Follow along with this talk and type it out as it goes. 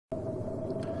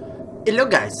Hello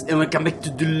guys, and welcome back to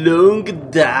the long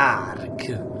dark.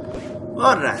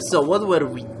 Alright, so what were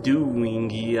we doing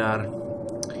here?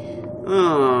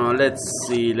 Oh, let's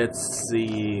see.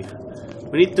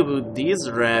 We need to put this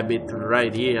rabbit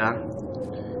right here.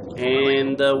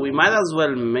 And we might as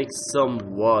well make some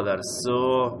water,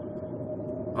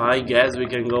 so I guess we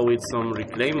can go with some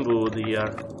reclaimed wood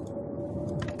here.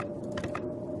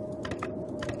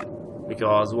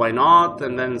 Because why not?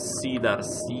 And then cedar.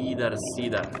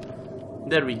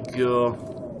 There we go.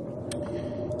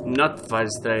 Not fire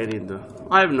started.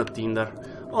 I have no tinder.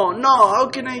 Oh no, how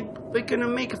can I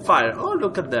make a fire? Oh,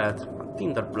 look at that. A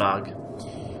tinder plug.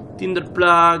 Tinder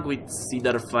plug with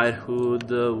cedar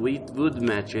firewood with wood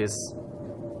matches.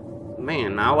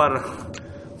 Man, our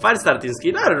fire starting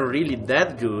skills are really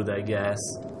that good, I guess.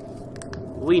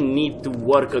 We need to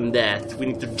work on that. We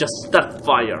need to just start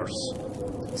fires.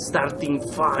 Starting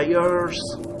fires.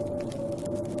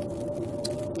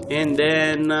 And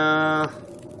then,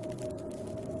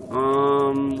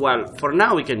 well, for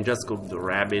now we can just cook the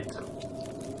rabbit.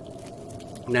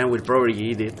 Then we'll probably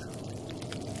eat it.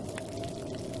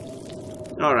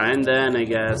 Alright, and then I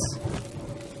guess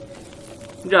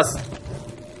just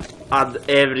add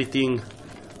everything.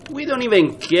 We don't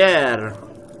even care.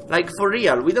 Like, for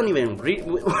real, we don't even we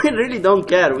really don't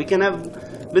care. We can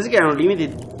have basically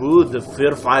unlimited wood,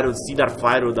 fir firewood, cedar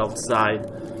firewood outside,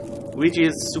 which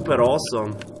is super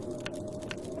awesome.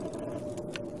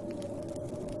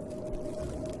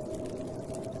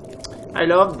 I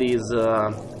love this,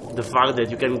 the fact that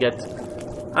you can get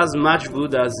as much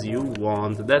wood as you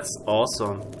want. That's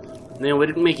awesome. Then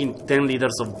we're making 10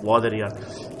 liters of water here.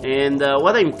 And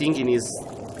what I'm thinking is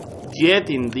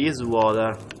getting this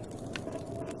water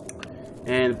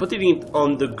and putting it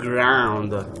on the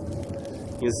ground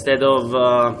instead of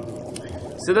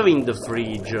in the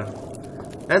fridge.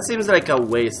 That seems like a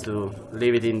waste to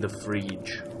leave it in the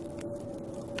fridge.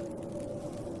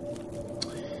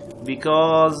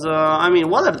 Because, I mean,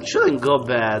 water shouldn't go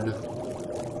bad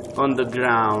on the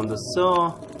ground,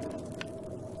 so...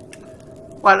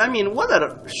 Well, I mean,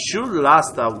 water should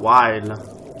last a while.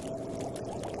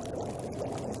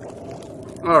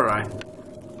 Alright.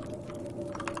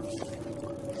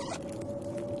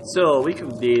 So, we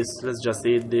cook this, let's just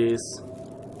eat this.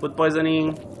 Food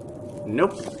poisoning?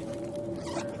 Nope.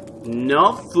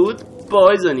 No food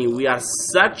poisoning, we are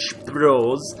such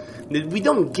pros that we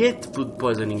don't get food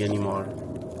poisoning anymore.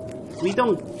 We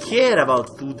don't care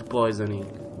about food poisoning.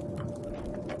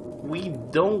 We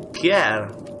don't care.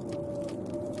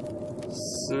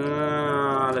 So,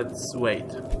 let's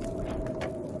wait.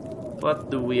 What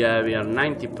do we have here?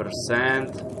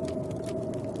 90%.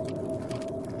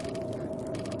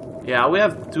 Yeah, we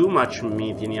have too much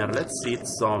meat in here. Let's eat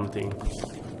something.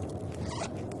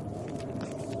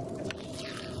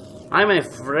 I'm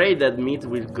afraid that meat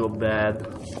will go bad.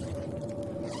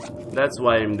 That's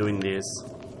why I'm doing this.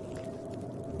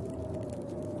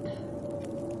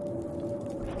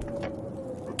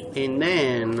 And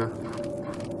then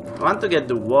I want to get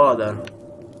the water.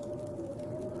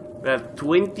 We have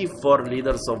 24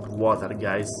 liters of water,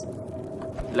 guys.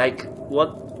 Like,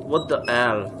 what the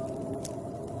hell?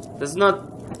 That's not...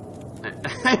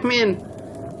 I mean,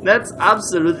 that's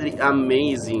absolutely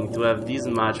amazing to have this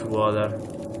much water.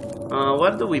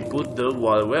 Where do we put the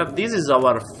water? We have, this is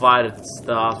our fire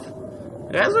stuff.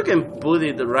 I guess we can put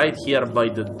it right here by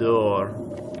the door.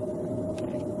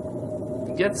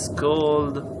 It gets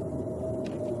cold.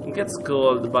 It gets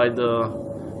cold by the...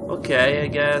 Okay, I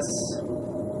guess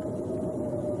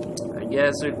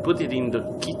we'll put it in the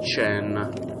kitchen.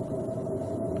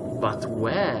 But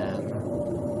where?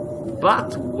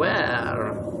 But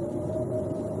where?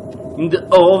 In the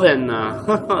oven.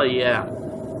 Oh yeah.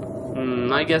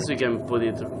 I guess we can put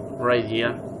it right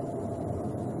here.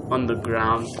 On the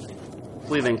ground.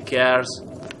 Who even cares?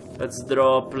 Let's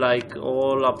drop like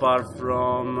all apart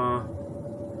from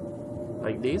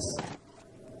like this.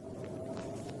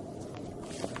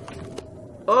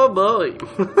 Oh boy.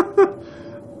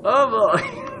 Oh boy.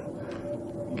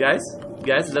 guys,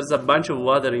 there's a bunch of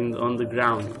water on the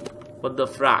ground. What the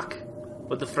frack?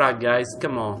 What the frack, guys?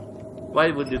 Come on.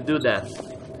 Why would you do that?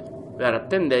 We are a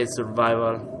 10-day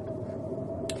survival.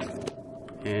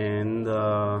 And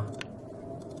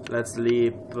let's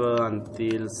sleep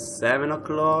until 7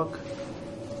 o'clock.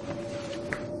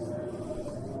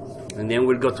 And then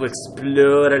we'll go to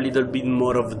explore a little bit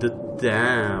more of the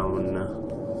town.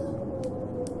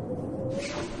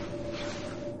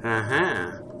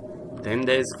 Aha. 10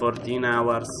 days, 14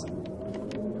 hours.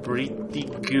 Pretty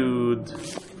good.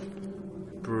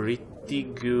 Pretty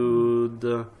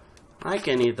good. I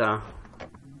can eat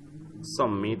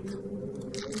some meat.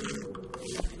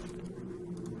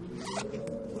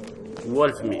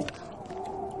 wolf meat.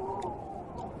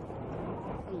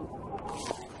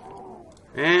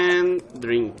 And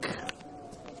drink.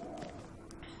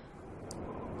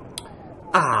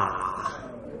 Ah.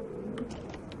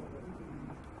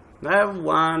 I have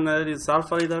one that is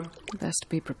alpha leader. Best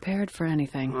be prepared for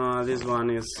anything. This one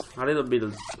is a little bit.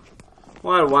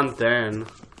 Well, 110.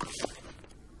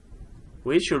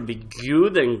 We should be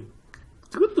good and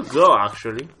good to go,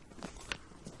 actually.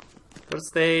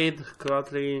 First aid,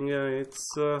 clothing,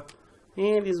 it's.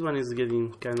 And this one is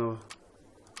getting kind of.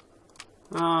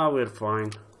 We're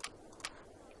fine.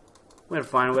 We're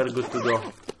fine, we're good to go.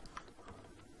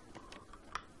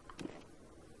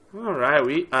 Alright,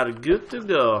 we are good to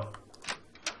go.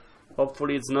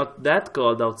 Hopefully it's not that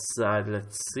cold outside.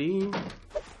 Let's see.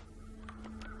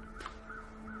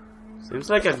 Seems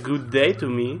like a good day to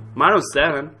me.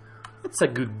 -7. It's a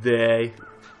good day.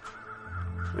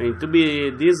 I mean, to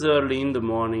be this early in the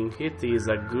morning, it is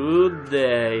a good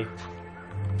day.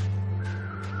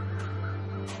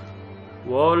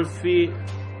 Wolfie.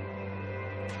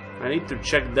 I need to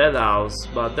check that house,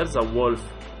 but there's a wolf.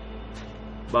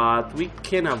 But we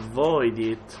can avoid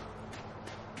it.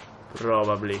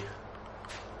 Probably.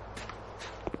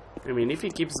 I mean, if he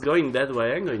keeps going that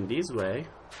way, I'm going this way.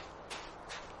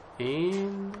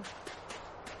 And...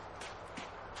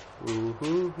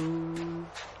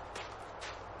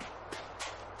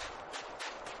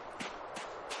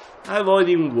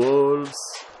 Avoiding wolves.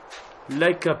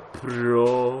 Like a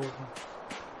pro.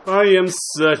 I am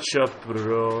such a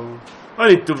pro. I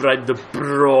need to write the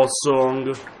pro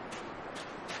song.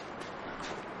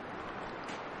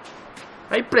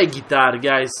 I play guitar,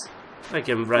 guys. I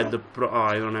can write the pro. Oh,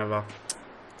 I don't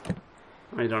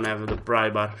have the pry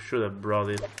bar. Should have brought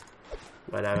it.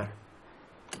 Whatever.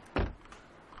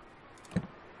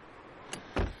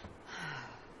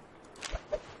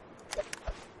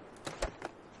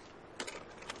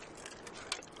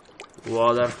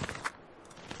 Water.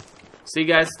 See,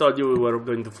 guys, told you we were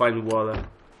going to find water.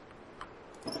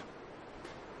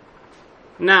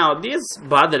 Now, these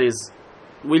batteries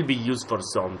will be used for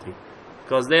something.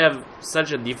 Because they have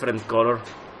such a different color.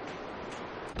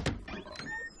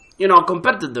 You know,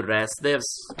 compared to the rest, they have,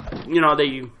 you know,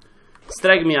 they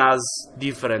strike me as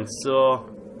different. So,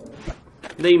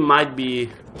 they might be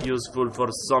useful for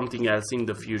something else in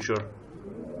the future.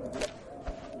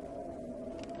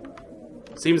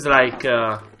 Seems like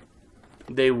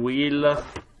they will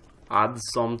add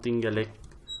something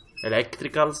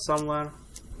electrical somewhere.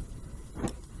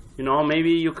 You know,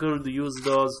 maybe you could use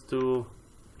those to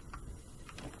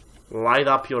light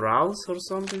up your house or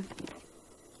something.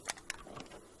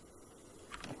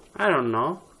 I don't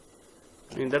know.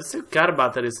 I mean, there's still car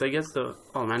batteries, I guess.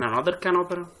 Oh man, another can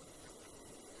opener.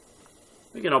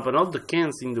 We can open all the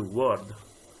cans in the world.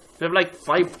 We have like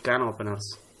 5 can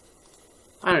openers.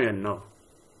 I don't even know.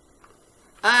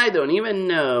 I don't even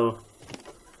know.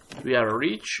 We are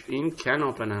rich in can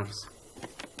openers.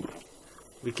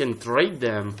 We can trade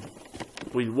them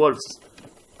with wolves.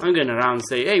 I'm going around and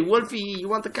say, hey Wolfie, you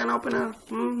want a can opener?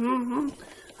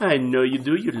 I know you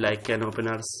do, you like can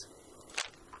openers.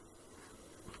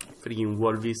 Freaking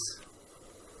wolfies.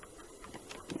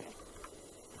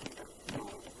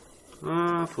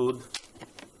 Food.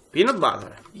 Peanut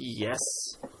butter. Yes.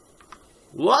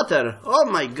 Water. Oh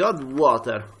my god,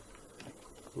 water.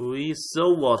 We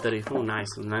so watery. Oh,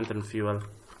 nice. Lantern fuel.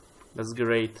 That's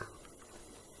great.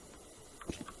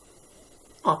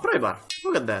 Oh, pry bar.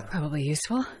 Look at that. Probably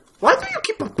useful. Why do you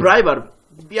keep a pry bar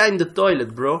behind the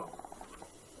toilet, bro?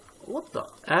 What the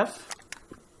F?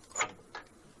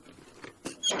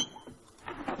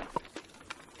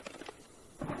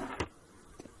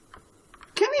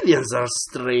 Canadians are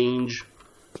strange.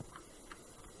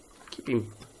 Keeping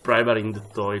pry bar in the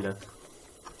toilet.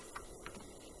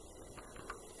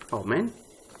 Oh man.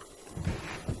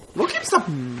 What keeps up?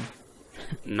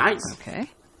 Nice. Okay.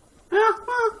 Yeah,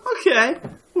 okay.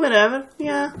 Whatever.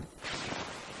 Yeah.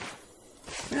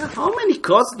 Yeah, how many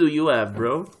cots do you have,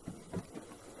 bro?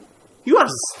 You are a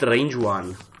strange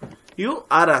one. You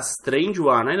are a strange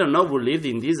one. I don't know who lived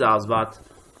in this house, but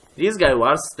this guy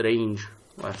was strange.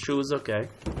 Well, shoes, okay.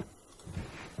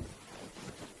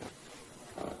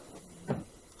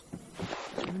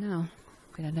 I don't know.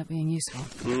 Could end up being useful.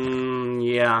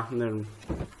 Yeah.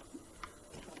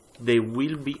 They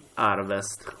will be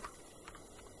harvested.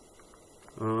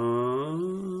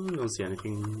 Don't see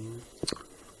anything.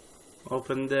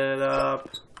 Open that up.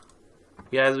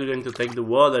 Yes, we're going to take the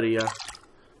water here.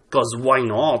 Cause why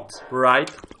not,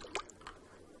 right?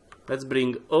 Let's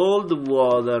bring all the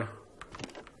water.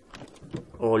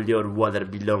 All your water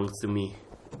belongs to me.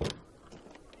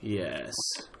 Yes.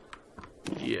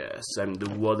 Yes, I'm the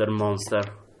water monster.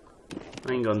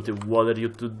 I'm going to water you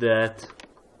to death.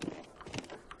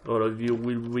 All of you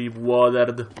will be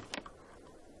watered.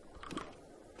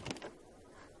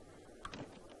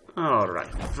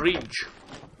 Alright, fridge.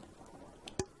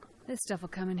 This stuff will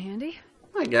come in handy.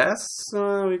 I guess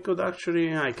we could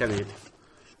actually... I can eat.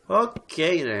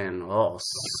 Okay then,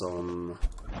 awesome.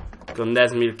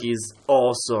 Condensed milk is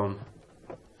awesome.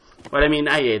 Well, I mean,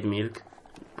 I hate milk.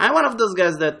 I'm one of those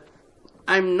guys that...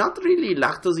 I'm not really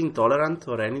lactose intolerant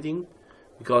or anything.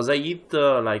 Because I eat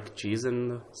like cheese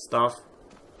and stuff.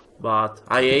 But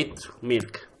I hate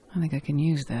milk. I think I can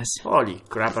use this. Holy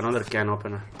crap, another can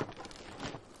opener.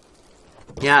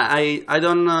 Yeah, I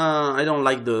don't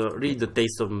like the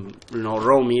taste of, you know,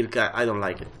 raw milk. I don't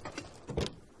like it.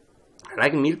 I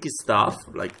like milky stuff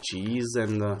like cheese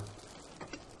and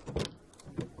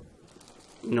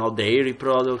you know, dairy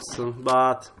products,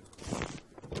 but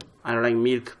I don't like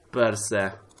milk per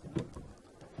se.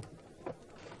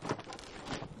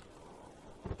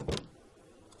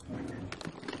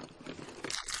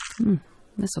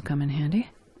 This will come in handy.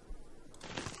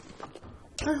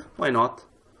 Why not?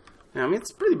 I mean,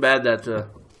 it's pretty bad that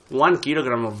 1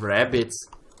 kilogram of rabbits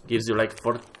gives you like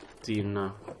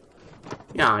 14,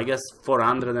 yeah, I guess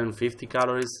 450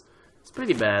 calories. It's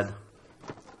pretty bad.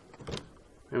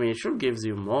 I mean, it sure gives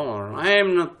you more. I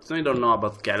don't know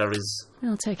about calories.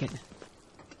 I'll take it.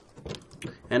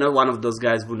 I'm not one of those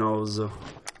guys who knows,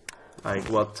 like,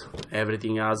 what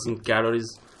everything has in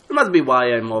calories. It must be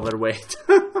why I'm overweight.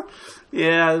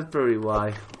 Yeah, that's probably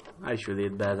why. I should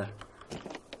eat better.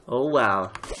 Oh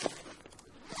well.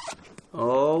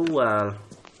 Oh well.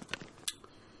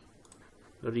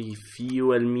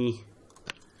 Refuel me.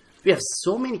 We have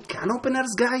so many can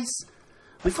openers, guys.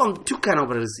 We found 2 can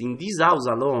openers in this house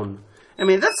alone. I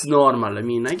mean, that's normal. I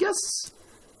mean, I guess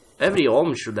every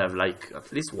home should have like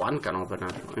at least 1 can opener.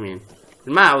 I mean,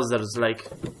 in my house there's like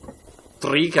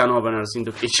 3 can openers in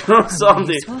the kitchen or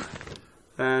something.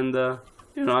 And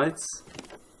you know, it's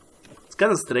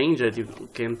kind of strange that you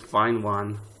can't find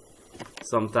one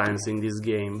sometimes in this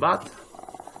game, but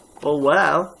oh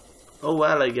well,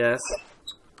 I guess.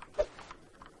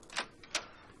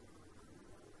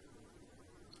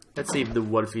 Let's see if the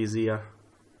wolf is here.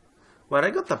 Well, I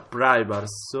got a pry bar,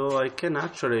 so I can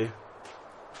actually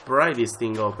pry this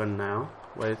thing open now.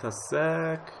 Wait a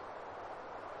sec.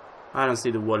 I don't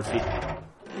see the wolfie.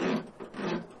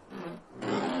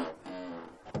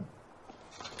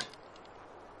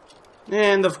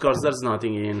 And of course there's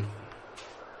nothing in.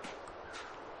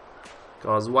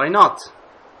 Cause why not?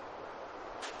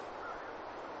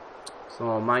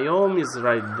 So my home is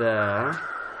right there.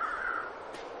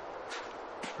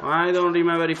 I don't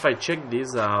remember if I checked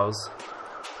this house.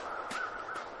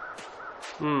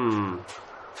 I'm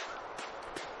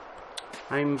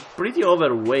pretty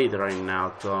overweight right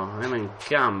now though. I'm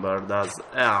encumbered as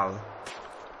hell.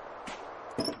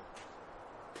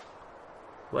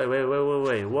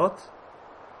 Wait, what?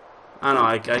 Ah no,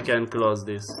 I can close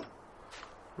this.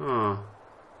 Oh.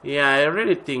 Yeah, I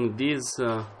really think these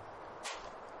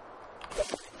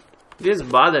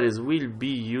batteries will be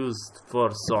used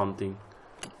for something.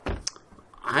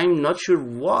 I'm not sure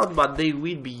what, but they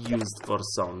will be used for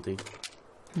something.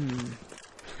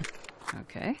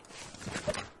 Okay.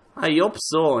 I hope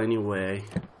so, anyway.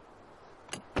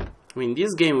 I mean,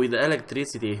 this game with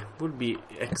electricity would be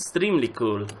extremely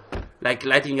cool. Like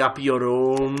lighting up your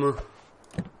home.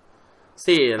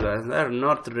 Still, they're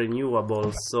not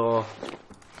renewable, so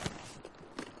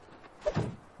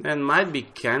that might be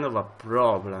kind of a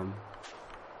problem.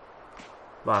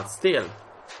 But still.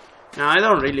 Now, I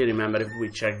don't really remember if we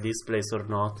checked this place or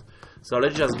not. So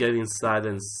let's just get inside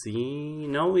and see.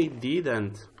 No, we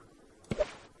didn't.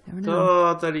 Never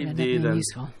know. Totally didn't.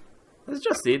 Let's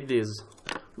just eat this.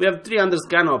 We have 300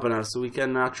 can openers, so we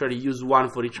can actually use 1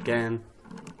 for each can.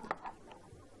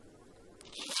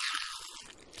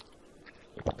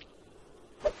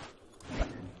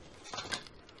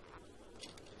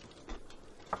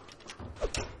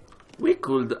 We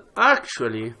could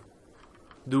actually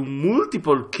do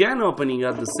multiple can opening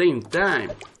at the same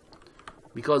time.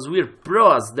 Because we're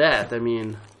pro as that, I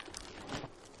mean.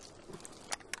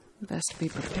 Best be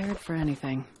prepared for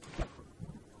anything.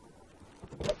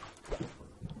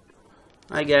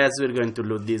 I guess we're going to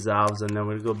loot this house and then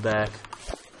we'll go back.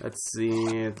 Let's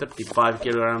see, 35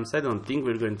 kilograms. I don't think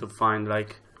we're going to find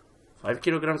like 5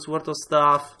 kilograms worth of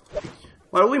stuff.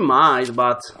 Well, we might,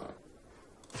 but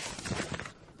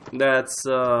that's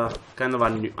kind of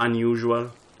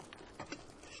unusual.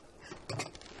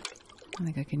 I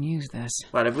think I can use this.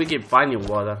 Well, if we keep finding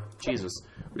water, Jesus,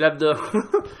 we'll have the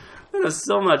we'll have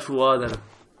so much water.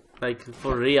 Like,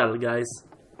 for real, guys.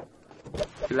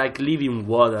 Like, live in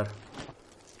water.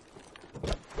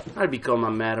 I'll become a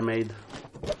mermaid.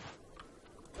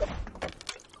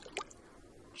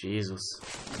 Jesus.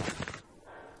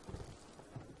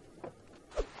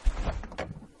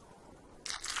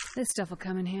 This stuff will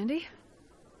come in handy.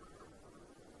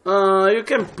 You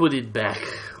can put it back.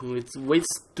 It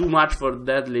wastes too much for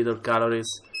that little calories.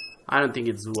 I don't think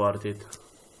it's worth it.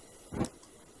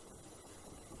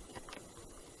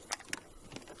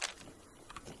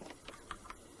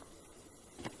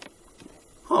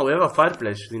 Oh, we have a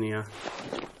fireplace in here.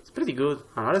 It's pretty good.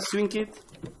 Another swing kit.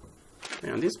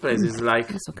 Man, this place is like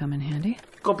This will come in handy.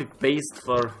 copy paste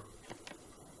for.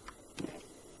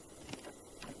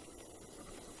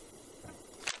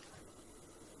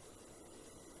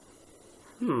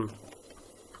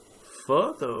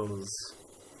 Photos.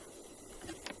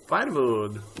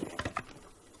 Firewood.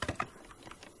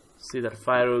 See that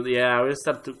firewood? Yeah, we'll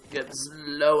start to get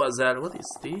slow as hell. What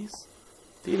is this?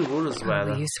 Thin wool sweater.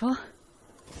 Probably useful.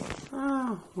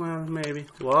 Oh, well, maybe.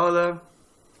 Water.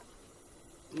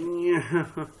 Yeah.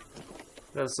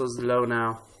 They're so slow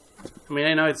now. I mean,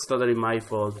 I know it's totally my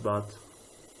fault, but...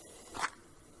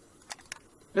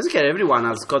 Basically, everyone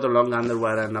has cotton long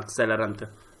underwear and accelerant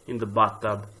in the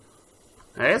bathtub.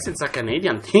 I guess it's a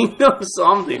Canadian thing or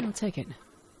something. I'll take it.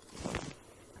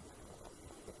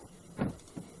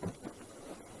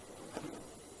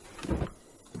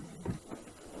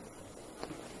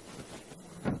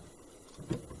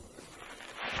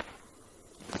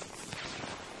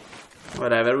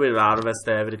 Whatever, we'll harvest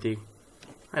everything.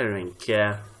 I don't even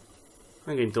care.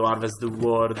 I'm going to harvest the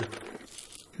world.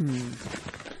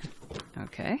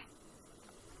 Okay.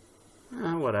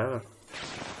 Whatever.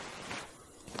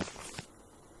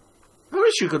 I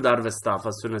wish you could harvest stuff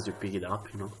as soon as you pick it up,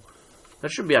 you know. There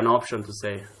should be an option to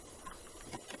say,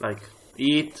 like,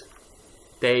 eat,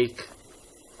 take,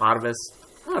 harvest.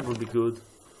 That would be good.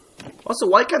 Also,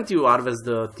 why can't you harvest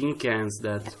the tin cans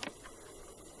that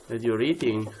you're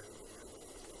eating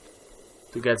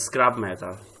to get scrap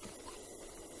metal?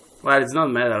 Well, it's not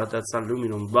metal, that's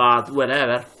aluminum, but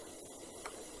whatever.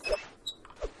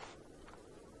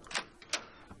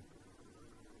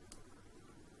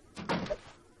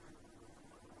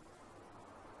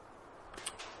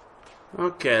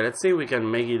 Okay, let's see if we can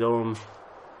make it home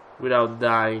without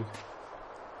dying.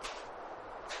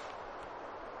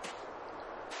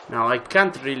 Now, I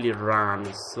can't really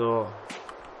run, so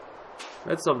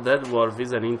let's hope that wolf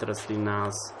isn't interested in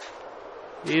us.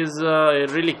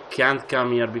 It really can't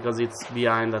come here because it's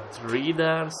behind a tree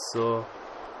there, so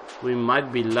we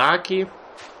might be lucky.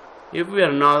 If we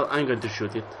are not, I'm going to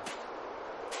shoot it.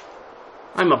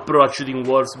 I'm a pro at shooting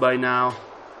wolves by now.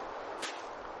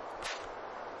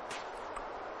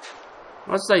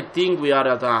 Also, I think we are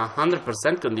at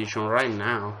 100% condition right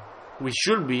now. We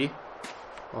should be.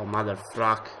 Oh,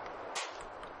 motherfuck.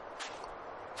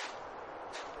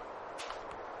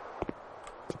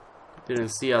 Didn't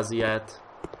see us yet,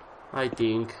 I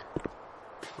think.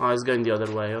 Oh, it's going the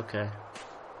other way, okay.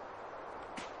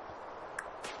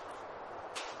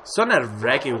 So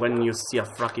nerve-wracking when you see a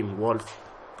fucking wolf.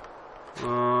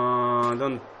 I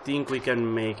don't think we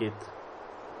can make it.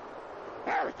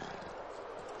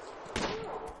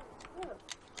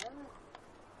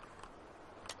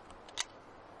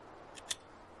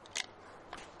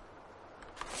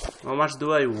 How much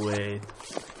do I weigh?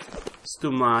 It's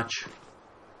too much.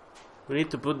 We need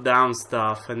to put down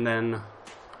stuff and then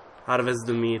harvest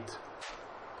the meat.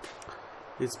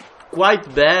 It's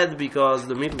quite bad because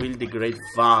the meat will degrade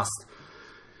fast.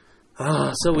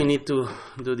 So we need to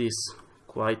do this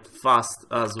quite fast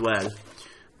as well.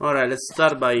 Alright, let's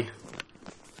start by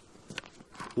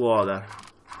water.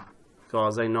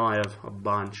 Because I know I have a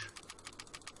bunch.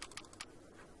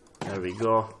 There we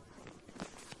go.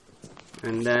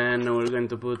 And then we're going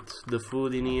to put the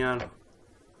food in here.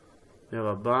 We have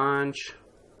a bunch.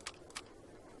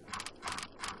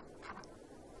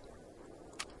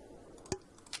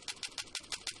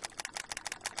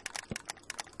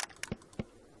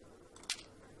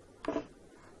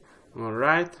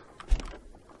 Alright.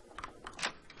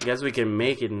 Guess we can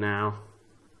make it now.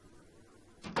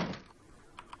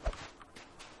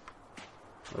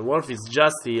 The wolf is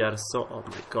just here, so... Oh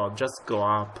my god, just go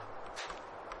up.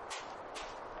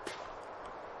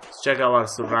 Let's check our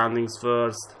surroundings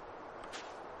first.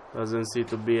 Doesn't seem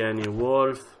to be any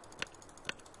wolf.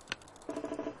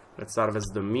 Let's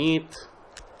harvest the meat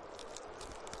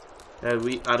that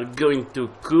we are going to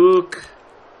cook.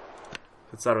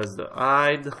 Let's harvest the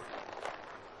hide.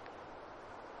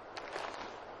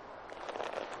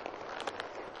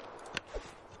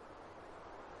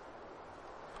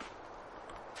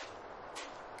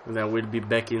 And then we'll be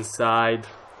back inside.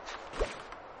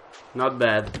 Not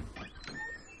bad.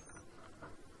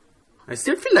 I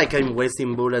still feel like I'm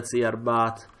wasting bullets here,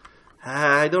 but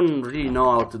I don't really know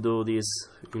how to do this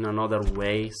in another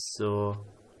way, so...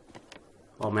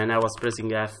 Oh man, I was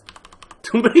pressing F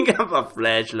to bring up a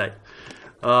flashlight.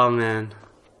 Oh man.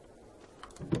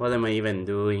 What am I even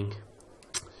doing?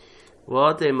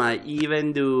 What am I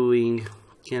even doing?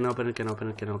 Can opener, can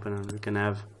opener, can opener. We can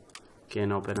have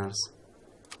can openers.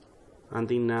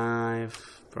 Hunting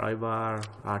knife, pry bar,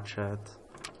 hatchet.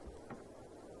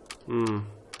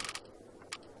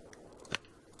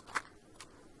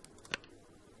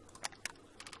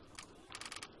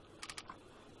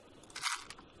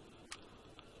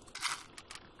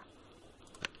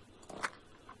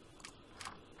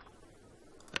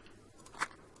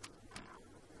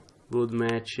 Wood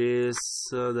matches,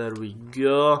 there we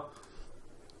go.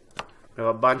 We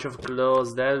have a bunch of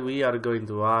clothes that we are going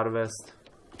to harvest.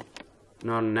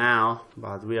 Not now,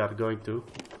 but we are going to.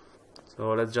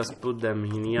 So let's just put them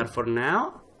in here for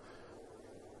now.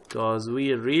 Because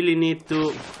we really need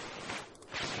to...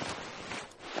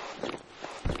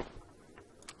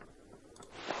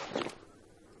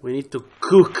 We need to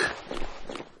cook.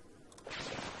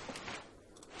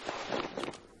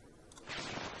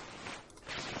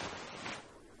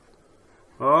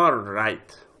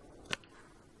 Alright.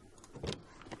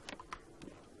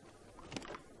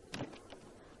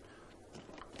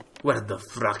 Where the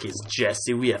fuck is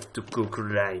Jesse? We have to cook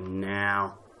right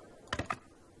now.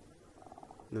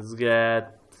 Let's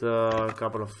get a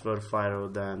couple of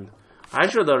firewood, and I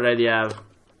should already have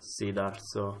cedar,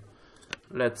 so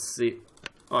let's see.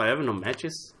 Oh, I have no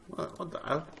matches? What the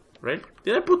hell? Right?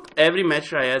 Did I put every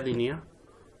match I had in here?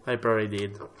 I probably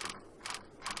did.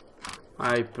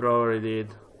 I probably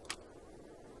did.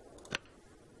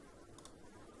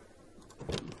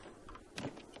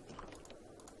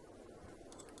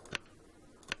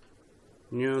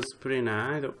 Newsprint,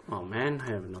 I don't... Oh man,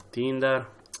 I have no tinder.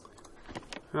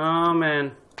 Oh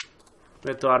man. We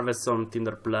have to harvest some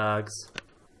tinder plugs.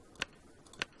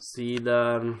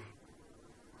 Cedar.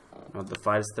 Not the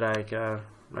fire striker.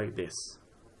 Like this.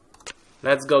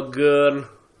 Let's go, girl.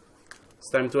 It's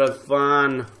time to have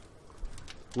fun.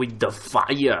 With the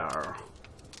fire.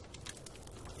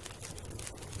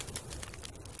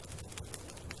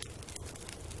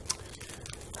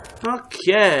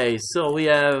 Okay, so we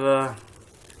have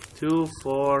 2,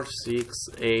 4, 6,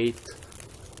 8,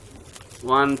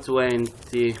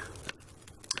 120,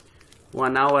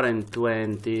 1 hour and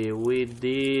 20. With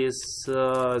this,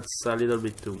 it's a little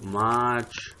bit too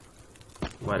much.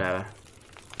 Whatever.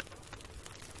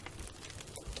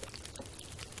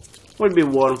 Will be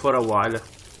warm for a while.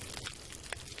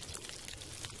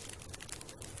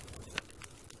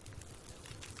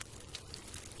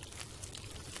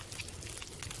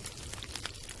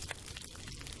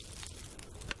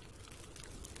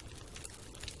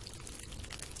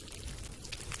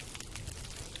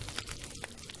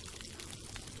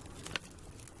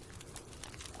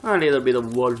 A little bit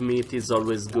of wolf meat is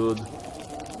always good.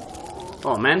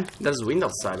 Oh man, there's wind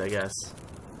outside, I guess.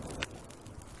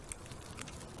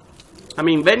 I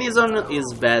mean, venison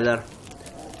is better,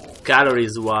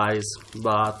 calories wise,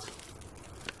 but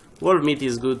wolf meat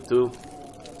is good too.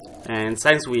 And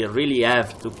since we really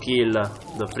have to kill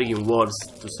the freaking wolves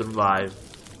to survive,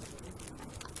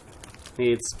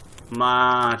 it's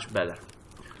much better.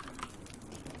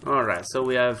 Alright, so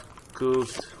we have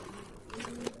cooked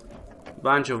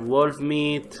bunch of wolf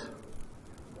meat,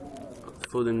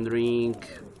 food and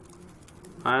drink.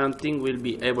 I don't think we'll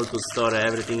be able to store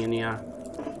everything in here.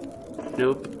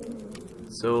 Nope.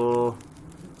 So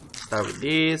start with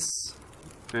this,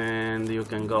 and you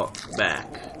can go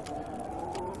back.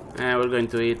 And we're going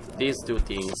to eat these two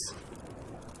things.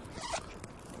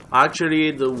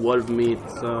 Actually, the wolf meat,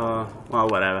 well,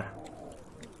 whatever.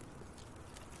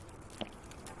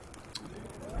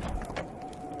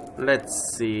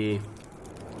 Let's see.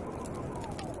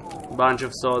 Bunch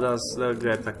of sodas,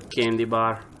 get a candy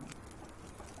bar.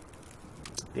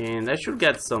 And I should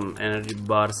get some energy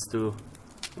bars too.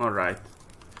 Alright.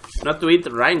 Not to eat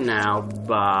right now,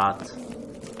 but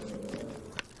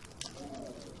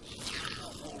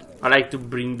I like to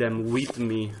bring them with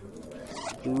me.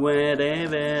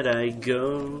 Wherever I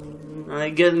go, I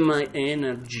get my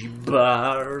energy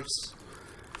bars.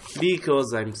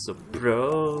 Because I'm so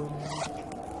pro.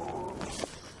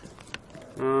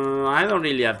 I don't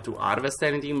really have to harvest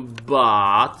anything,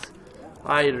 but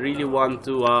I really want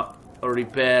to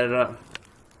repair.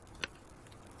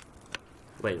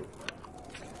 Wait.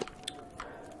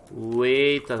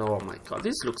 Oh my god,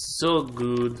 this looks so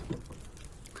good.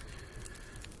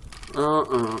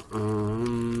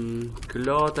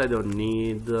 Cloth I don't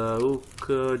need. Hook,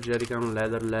 jerrycan,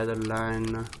 leather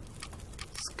line.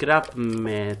 Scrap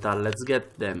metal, let's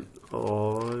get them.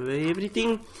 Oh,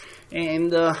 everything.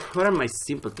 And what are my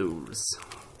simple tools?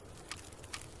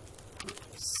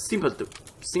 Simple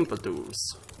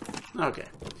tools. Okay.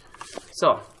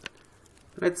 So,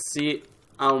 let's see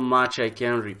how much I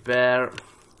can repair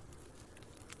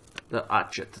the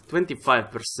hatchet.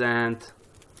 25%.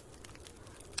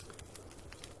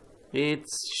 It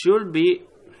should be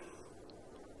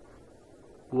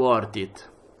worth it.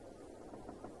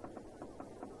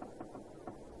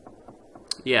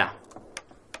 Yeah.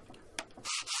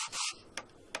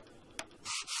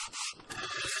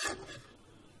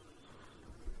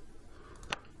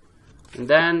 And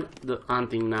then the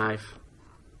hunting knife.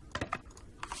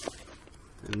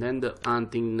 And then the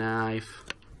hunting knife.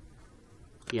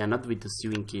 Yeah, not with the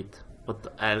sewing kit. What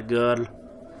the hell, girl?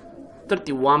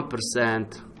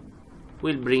 31%.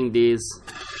 We'll bring this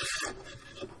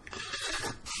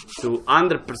to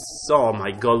 100%. Oh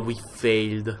my god, we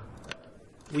failed.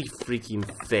 We freaking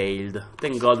failed.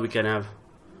 Thank god we can have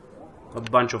a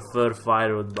bunch of fur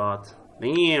firewood, but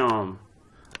damn.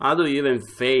 How do you even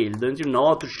fail? Don't you know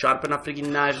how to sharpen a freaking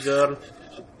knife, girl?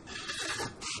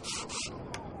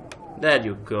 There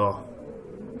you go.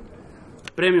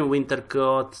 Premium winter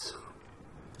coat.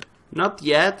 Not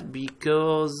yet,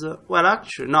 because... Well,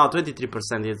 actually, no,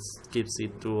 23% it keeps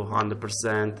it to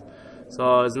 100%.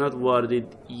 So it's not worth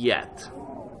it yet.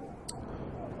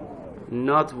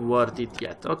 Not worth it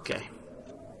yet, okay.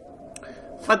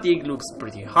 Fatigue looks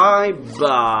pretty high,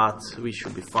 but we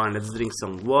should be fine. Let's drink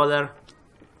some water.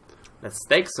 Let's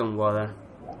take some water.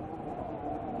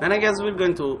 Then I guess we're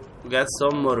going to get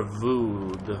some more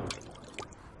wood.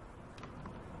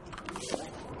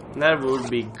 That would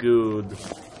be good.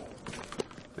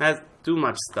 That's too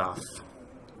much stuff.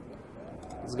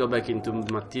 Let's go back into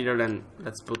material and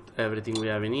let's put everything we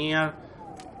have in here.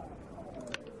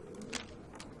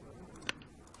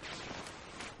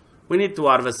 We need to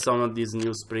harvest some of these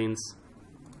new sprints.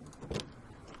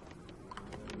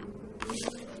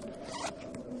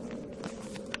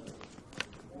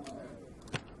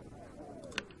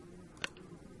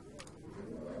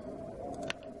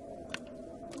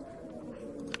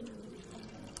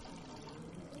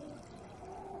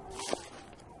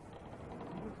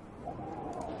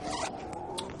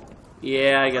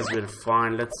 Yeah, I guess we're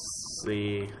fine. Let's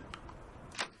see.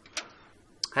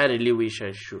 I really wish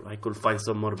I could find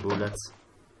some more bullets.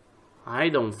 I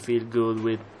don't feel good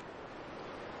with...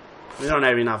 We don't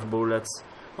have enough bullets.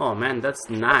 Oh man, that's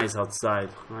nice outside.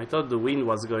 I thought the wind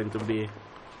was going to be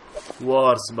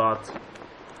worse, but...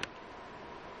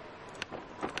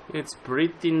 It's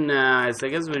pretty nice. I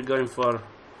guess we're going for a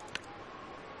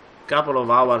couple of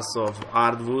hours of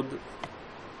hardwood.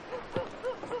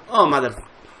 Oh, mother...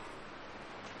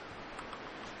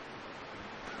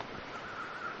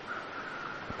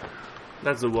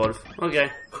 That's the wolf.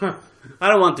 Okay. I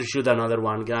don't want to shoot another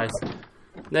one, guys.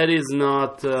 That is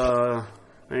not... I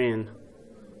mean...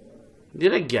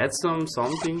 Did I get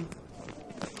something?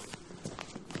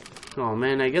 Oh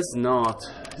man, I guess not.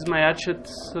 Is my hatchet...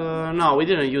 no, we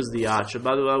didn't use the hatchet,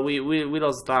 but we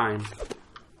lost time.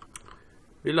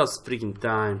 We lost freaking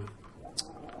time.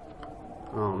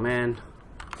 Oh man.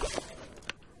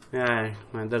 Yeah,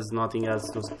 man, there's nothing else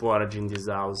to forage in this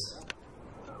house.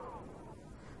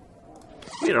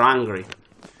 We're hungry.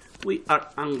 We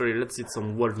are hungry. Let's eat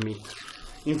some wolf meat.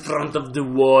 In front of the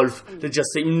wolf. Let's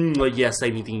just say, oh yes,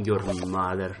 I'm eating your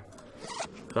mother.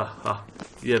 Haha.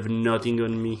 You have nothing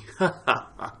on me.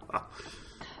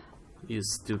 You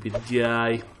stupid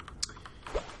guy.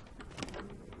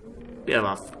 We have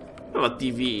a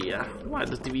TV here. Why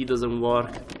the TV doesn't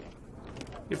work?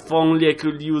 If only I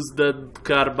could use the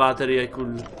car battery, I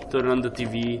could turn on the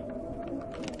TV.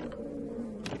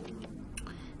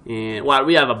 Well,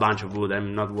 we have a bunch of wood,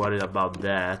 I'm not worried about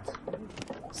that.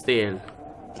 Still.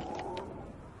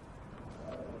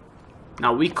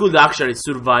 Now, we could actually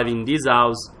survive in this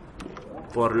house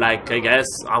for like, I guess,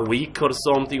 a week or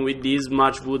something with this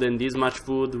much wood and this much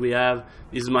food. We have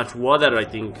this much water, I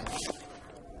think.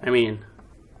 I mean,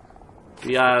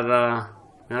 we are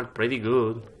pretty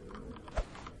good.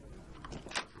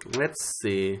 Let's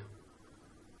see.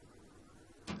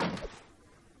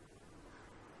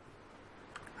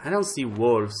 I don't see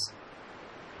wolves.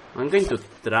 I'm going to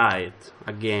try it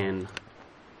again.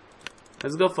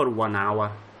 Let's go for 1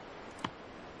 hour.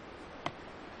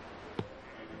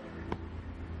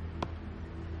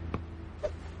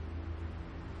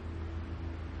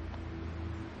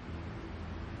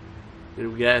 Did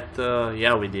we get...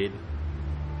 yeah, we did.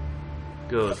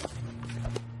 Good.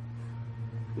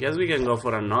 Guess we can go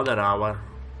for another hour.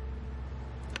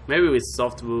 Maybe with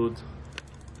softwood.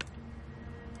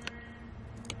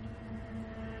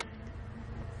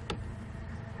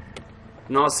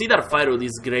 No, cedar firewood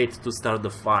is great to start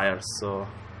the fire, so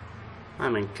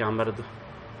I'm encumbered.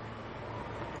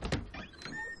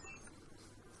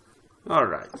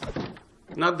 Alright.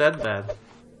 Not that bad.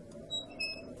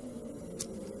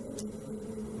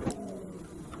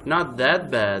 Not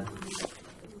that bad.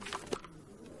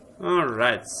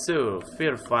 Alright, so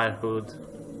fir firewood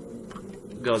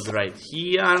goes right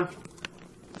here.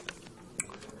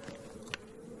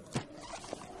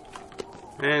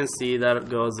 And cedar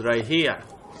goes right here.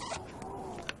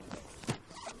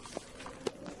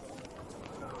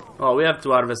 Oh, we have to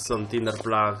harvest some tinder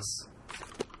plugs.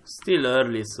 Still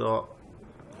early, so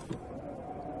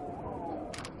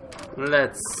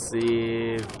let's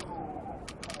see.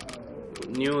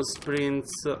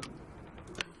 Newsprints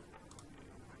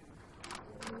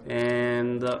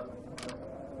and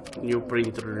new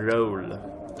print roll.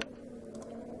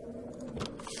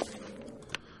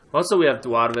 Also, we have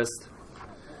to harvest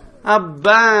a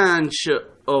bunch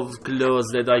of clothes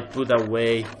that I put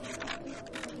away.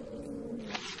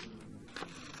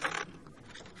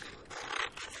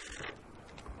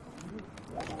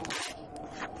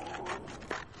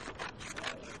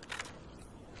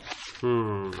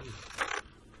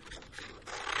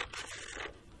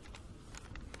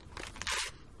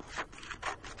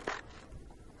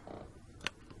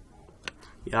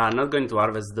 Yeah, I'm not going to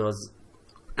harvest those.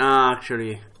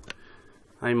 Actually,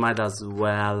 I might as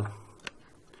well.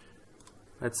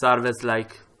 Let's harvest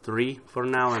like 3 for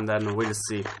now and then we'll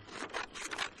see.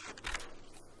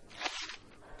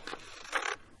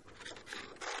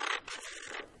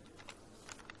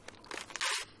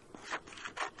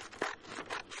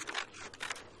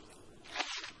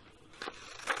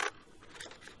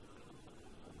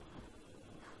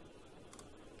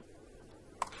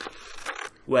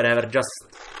 Whatever, just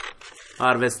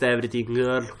harvest everything,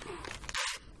 girl.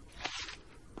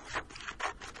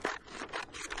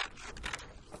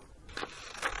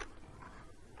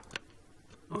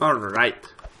 Alright.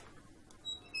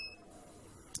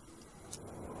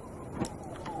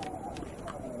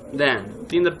 Then,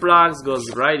 tinder plugs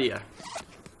goes right here.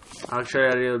 Actually,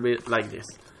 a little bit like this.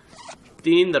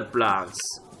 Tinder plugs.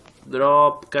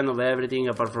 Drop kind of everything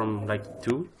apart from like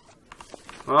 2.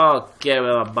 Okay, we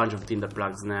have a bunch of tinder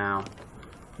plugs now.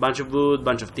 Bunch of wood,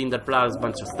 bunch of tinder plugs,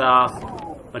 bunch of stuff,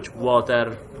 bunch of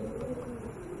water.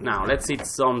 Now, let's eat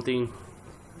something.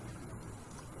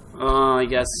 I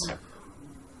guess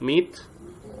meat?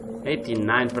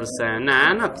 89%.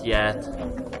 Nah, not yet.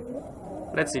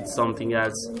 Let's eat something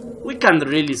else. We can't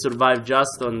really survive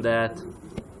just on that.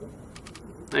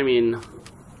 I mean,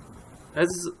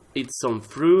 let's eat some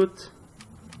fruit,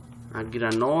 a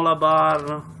granola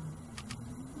bar,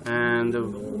 and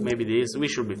maybe this. We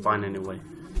should be fine anyway.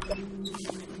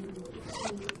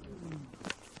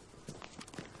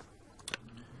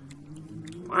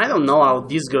 I don't know how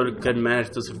this girl can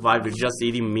manage to survive with just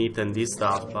eating meat and this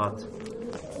stuff, but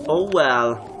oh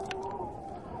well.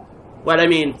 Well, I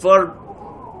mean, for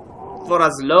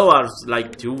as low as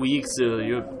like 2 weeks,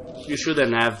 you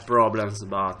shouldn't have problems,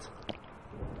 but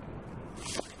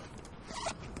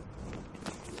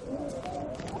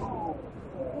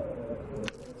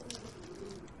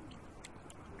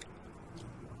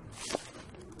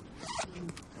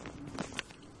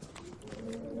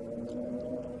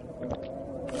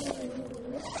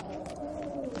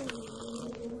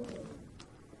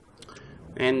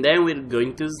and then we're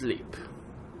going to sleep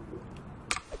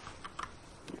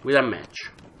with a match.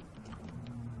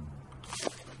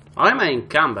 How am I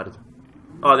encumbered?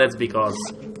 Oh, that's because...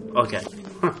 okay.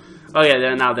 Okay,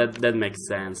 then now that makes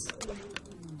sense.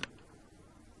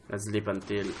 Let's sleep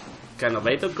until kind of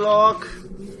 8 o'clock.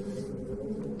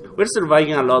 We're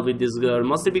surviving a lot with this girl,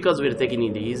 mostly because we're taking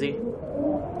it easy.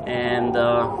 And,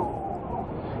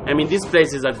 I mean, this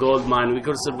place is a gold mine. We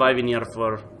could survive in here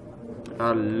for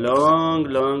a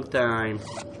long time.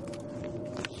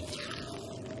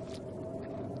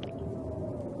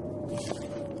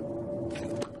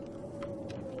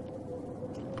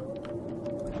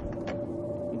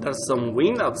 There's some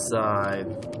wind outside.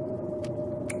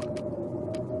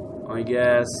 I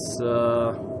guess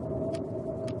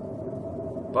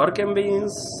pork and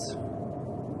beans.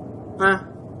 Huh?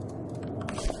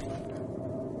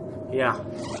 Yeah.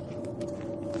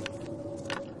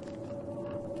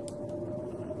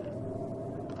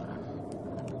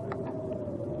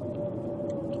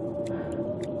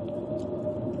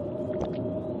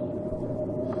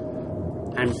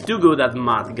 I'm too good at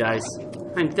math, guys.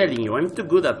 I'm telling you, I'm too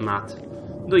good at math.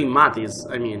 Doing math is,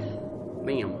 I mean,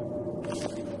 damn.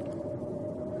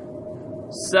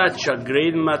 such a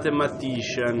great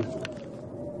mathematician.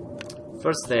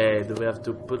 First aid, we have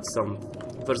to put some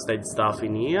first aid stuff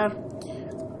in here.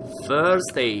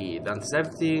 First aid,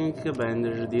 antiseptic,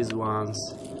 bandage these ones.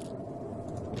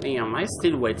 Damn, I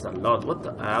still weight a lot, what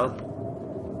the hell?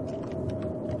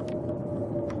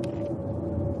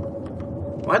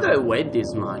 Why do I weight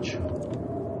this much?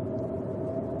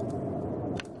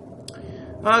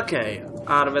 Okay,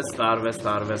 harvest, harvest,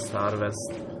 harvest,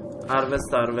 harvest.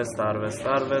 Harvest, harvest, harvest,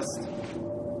 harvest.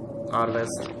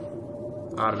 Harvest.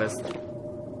 Harvest.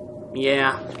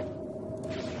 Yeah.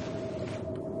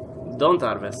 Don't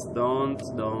harvest. Don't.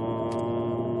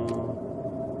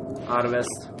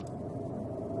 Harvest.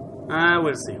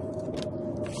 We'll see.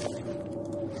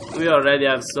 We already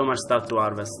have so much stuff to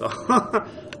harvest though.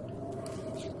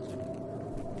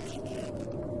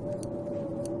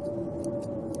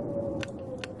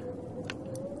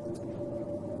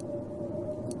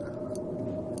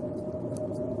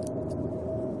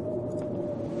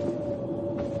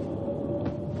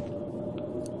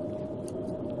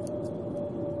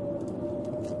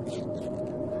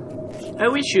 I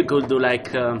wish you could do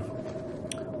like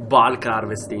bulk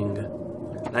harvesting.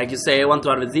 Like you say, I want to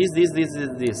harvest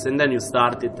this, and then you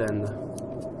start it and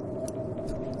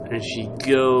she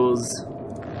goes.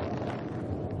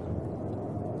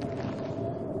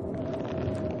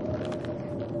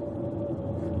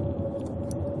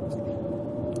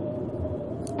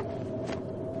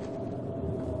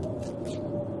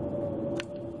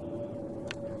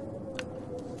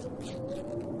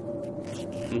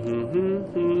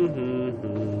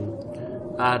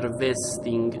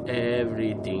 Harvesting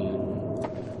everything.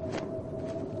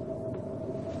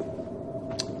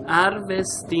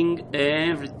 Harvesting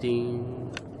everything.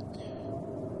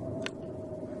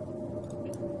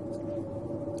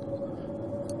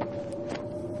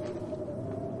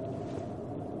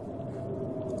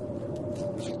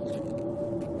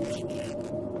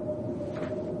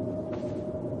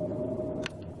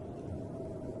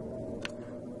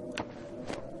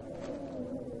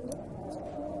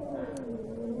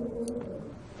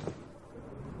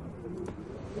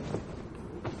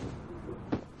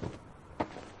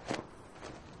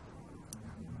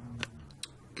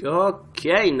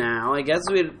 Okay, now I guess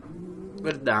we're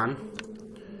done.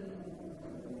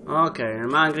 Okay,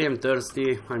 I'm hungry, I'm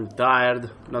thirsty, I'm tired.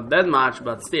 Not that much,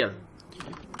 but still.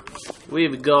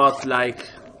 We've got like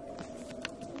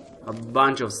a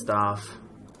bunch of stuff.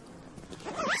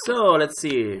 So let's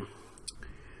see.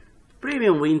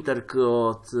 Premium winter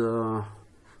coat,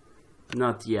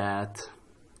 not yet.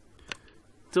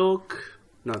 Took,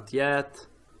 not yet.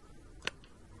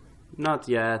 Not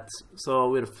yet, so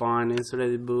we're fine.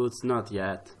 Insulated boots, not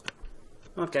yet.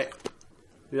 Okay,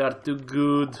 we are too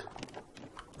good.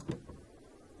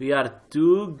 We are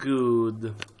too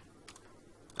good.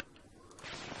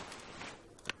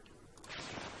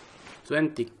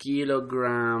 20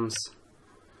 kilograms.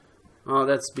 Oh,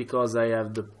 that's because I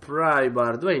have the pry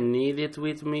bar. Do I need it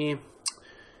with me?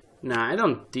 Nah, I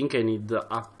don't think I need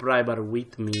a pry bar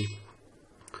with me.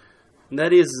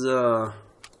 That is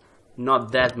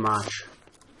not that much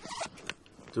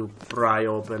to pry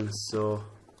open, so.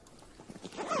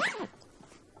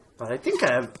 But I think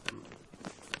I have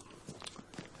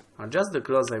just the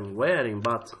clothes I'm wearing,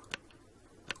 but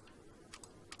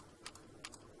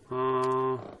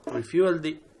refuel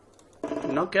the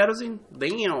no kerosene?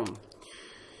 Damn.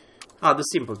 Ah, the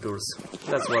simple tools.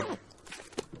 That's what.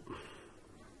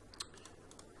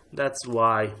 That's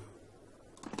why.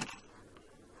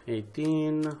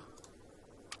 18.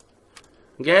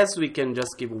 Guess we can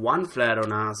just keep one flare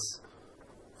on us.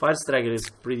 Fire striker is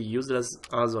pretty useless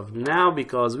as of now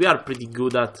because we are pretty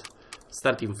good at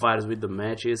starting fires with the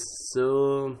matches.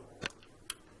 So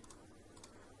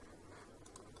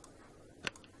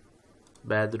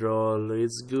bedroll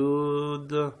is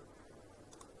good,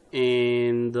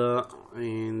 and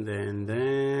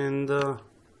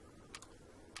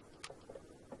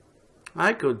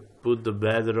I could put the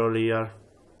bedroll here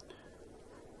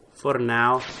for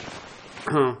now.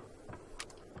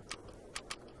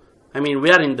 I mean,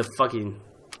 we are in the fucking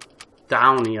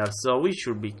town here, so we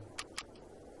should be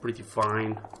pretty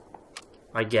fine,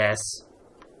 I guess.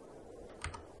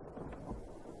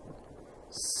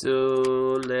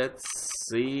 So let's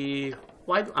see.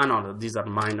 Why? Ah, no, these are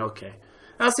mine. Okay.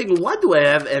 I was thinking, why do I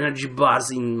have energy bars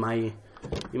in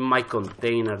my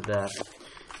container there?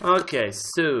 Okay,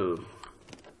 so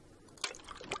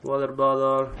water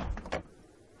bottle.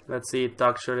 Let's eat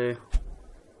actually.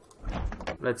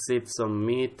 Let's eat some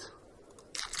meat.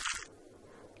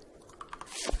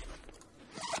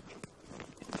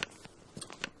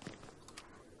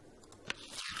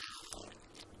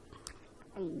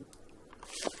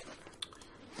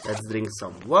 Let's drink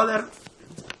some water.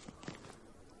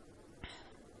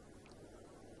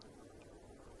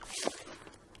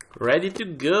 Ready to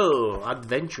go.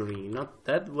 Adventuring. Not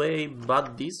that way,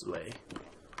 but this way.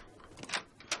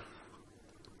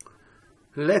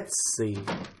 Let's see.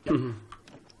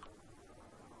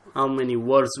 How many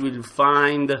wolves we'll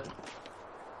find?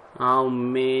 How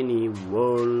many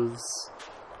wolves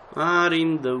are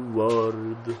in the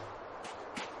world?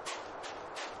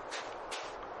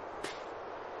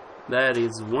 There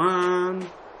is one.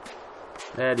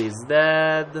 That is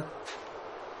dead.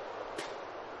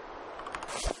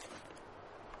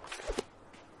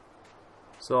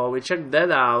 So we check that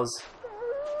house.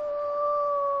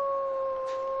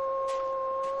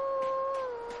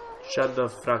 Shut the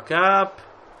fuck up.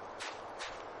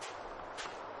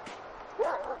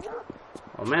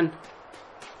 Oh man.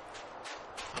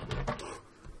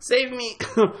 Save me!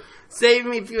 Save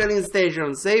me, fueling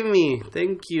station! Save me!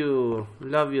 Thank you.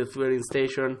 Love your fueling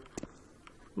station.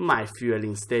 My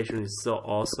fueling station is so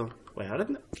awesome. Wait,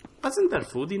 wasn't there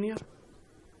food in here?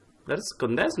 There's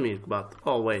condensed milk, but...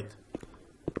 Oh, wait.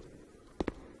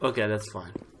 Okay, that's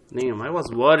fine. Damn, I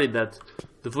was worried that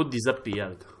the food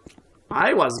disappeared.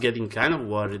 I was getting kind of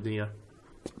worried here.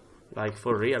 Like,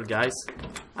 for real, guys.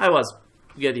 I was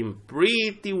getting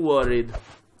pretty worried.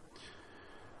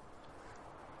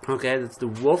 Okay, that's the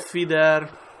wolf feeder.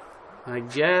 I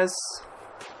guess.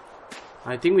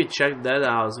 I think we checked that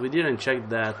house. We didn't check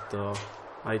that though.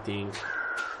 I think.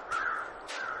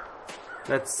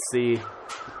 Let's see.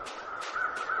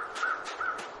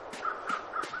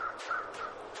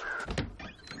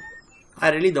 I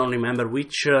really don't remember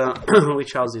which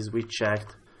which houses we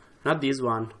checked. Not this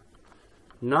one.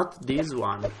 Not this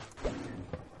one.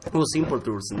 Oh, simple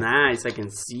tools. Nice. I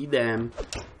can see them.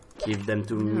 Give them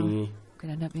to me. Could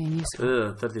end up being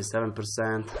useful.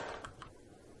 37%.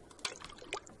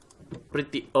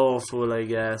 Pretty awful, I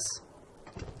guess.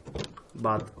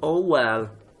 But oh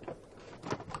well.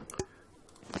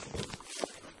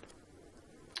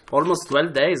 Almost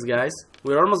 12 days, guys.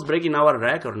 We're almost breaking our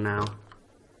record now.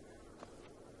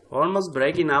 Almost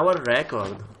breaking our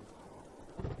record.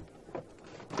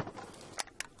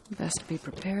 Best be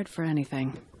prepared for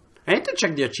anything. I need to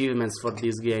check the achievements for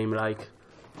this game, like...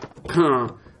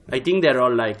 I think they're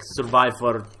all like, survive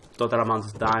for total amount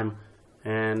of time.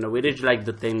 And we reached like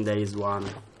the 10 days one.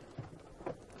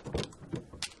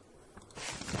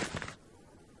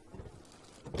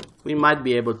 We might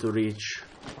be able to reach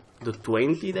the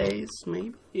 20 days,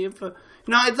 maybe? If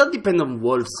no, it doesn't depend on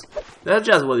wolves. That's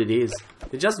just what it is.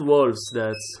 It's just wolves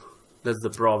that's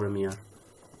the problem here.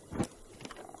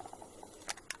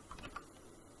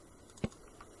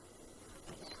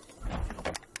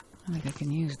 I think I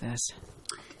can use this.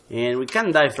 And we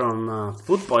can't die from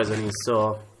food poisoning,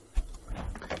 so...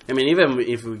 I mean, even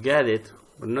if we get it,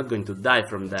 we're not going to die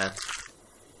from that.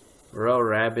 Raw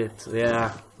rabbit,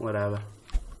 yeah, whatever.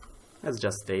 Let's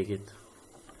just take it.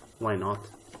 Why not?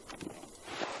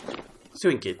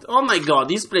 Swing it. Oh my god,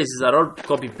 these places are all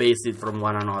copy-pasted from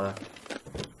one another.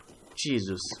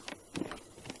 Jesus.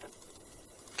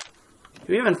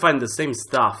 You even find the same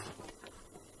stuff.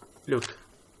 Look.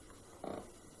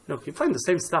 Look, you find the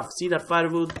same stuff. Cedar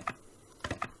firewood.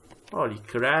 Holy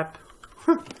crap.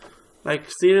 Like,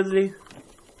 seriously?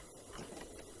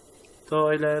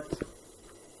 Toilet.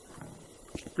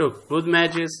 Look, wood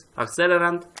matches,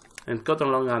 accelerant, and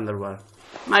cotton long underwear.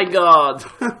 My god!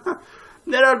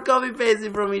 They're all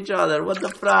copy-pasted from each other. What the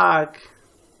fuck?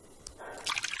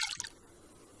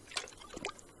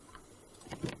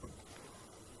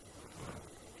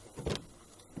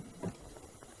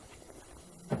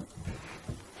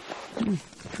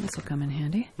 This will come in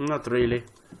handy. Not really.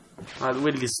 I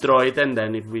will destroy it and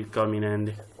then it will come in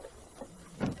handy.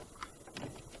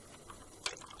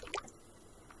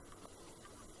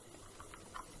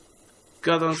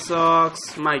 Cotton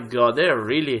socks. My god, they're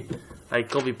really like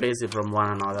copy pasted from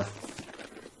one another.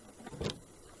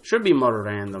 Should be more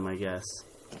random, I guess.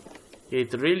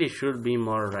 It really should be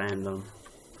more random.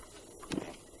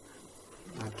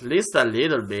 At least a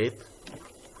little bit.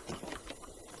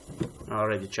 I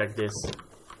already checked this.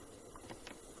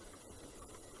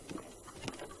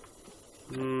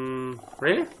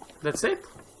 Really? That's it?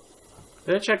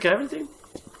 Did I check everything?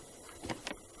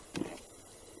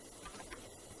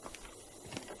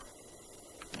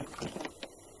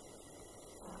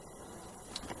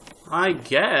 I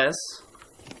guess.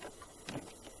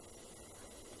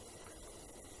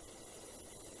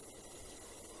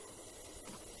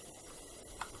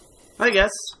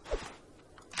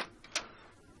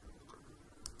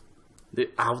 The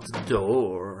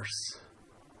outdoors.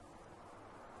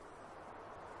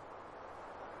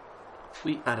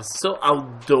 We are so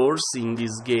outdoorsy in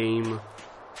this game.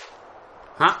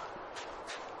 Huh?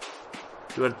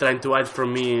 You are trying to hide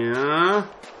from me, huh?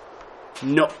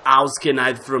 No house can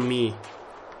hide from me.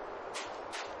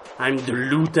 I'm the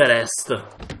looterest.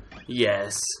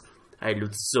 Yes, I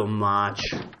loot so much.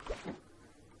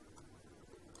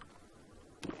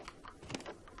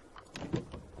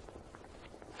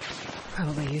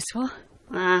 Probably useful.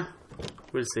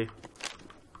 We'll see.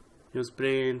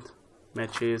 Newsprint,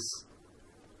 matches,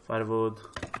 firewood.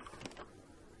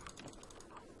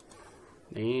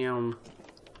 Damn.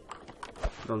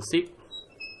 Don't see.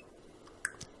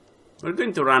 We're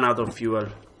going to run out of fuel.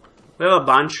 We have a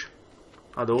bunch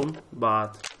at home,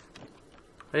 but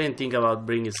I didn't think about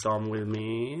bringing some with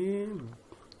me.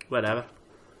 Whatever.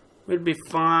 We'll be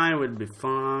fine, we'll be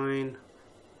fine.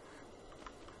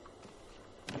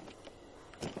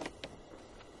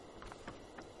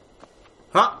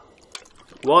 Huh?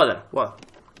 Water. What?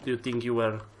 Do you think you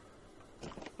were...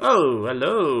 Oh,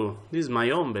 hello. This is my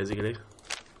home, basically.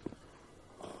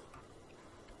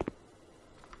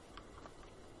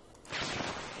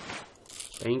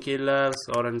 Painkillers,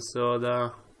 orange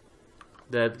soda,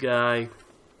 that guy.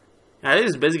 Yeah, this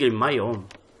is basically my home.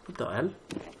 What the hell?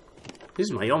 This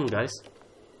is my home, guys.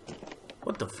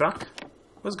 What the fuck?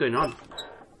 What's going on?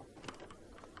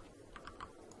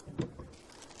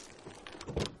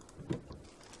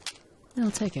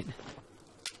 I'll take it.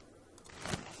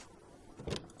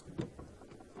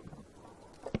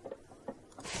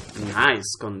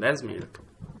 Nice, condensed milk.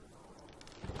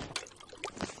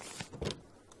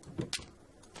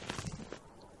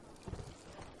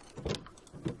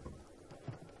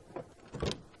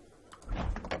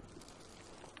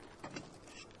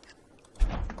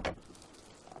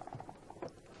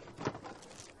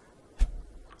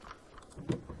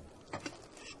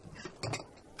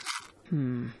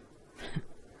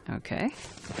 Okay.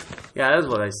 Yeah, that's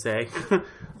what I say.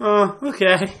 Oh,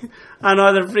 okay.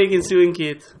 Another freaking sewing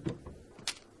kit.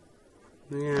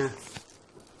 Yeah.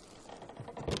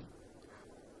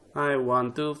 I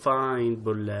want to find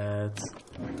bullets.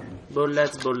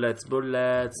 Bullets, bullets,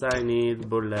 bullets. I need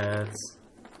bullets.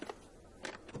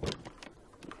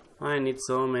 I need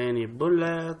so many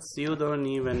bullets, you don't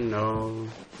even know.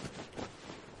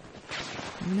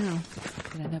 I know.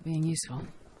 Could end up being useful.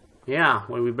 Yeah,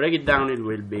 when we break it down, it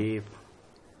will be.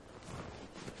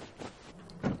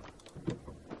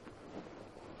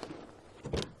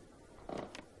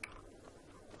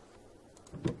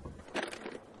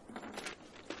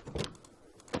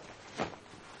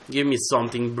 Give me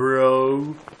something,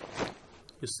 bro.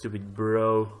 You stupid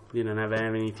bro. Didn't have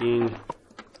anything.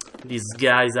 These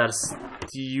guys are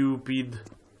stupid.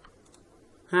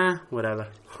 Huh, whatever.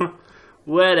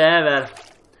 Whatever.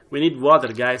 We need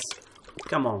water, guys.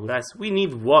 Come on, guys. We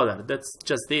need water. That's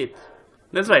just it.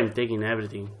 That's why I'm taking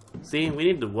everything. See, we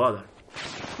need the water.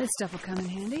 This stuff will come in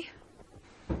handy.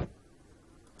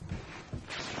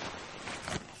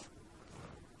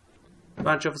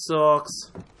 Bunch of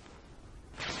socks.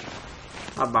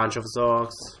 A bunch of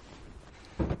socks.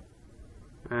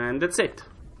 And that's it.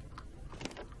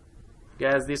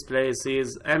 Guess this place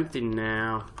is empty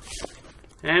now.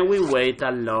 And we wait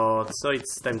a lot, so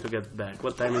it's time to get back.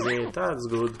 What time is it? Oh, that's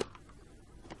good.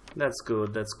 That's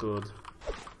good, that's good.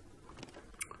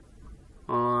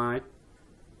 I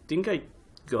think I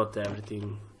got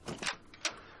everything.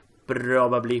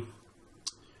 Probably.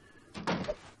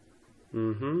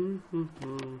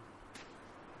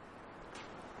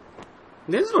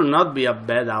 This will not be a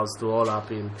bad house to hole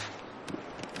up in.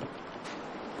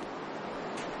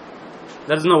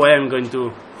 There's no way I'm going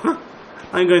to...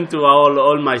 I'm going to haul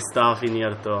all my stuff in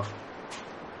here though.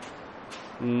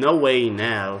 No way in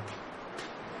hell.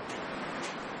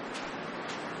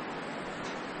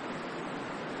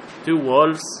 Two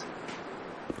wolves.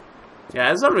 Yeah,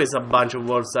 there's always a bunch of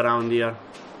wolves around here.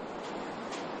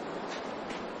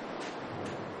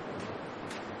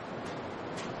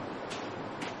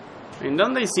 And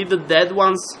don't they see the dead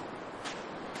ones?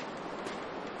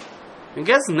 I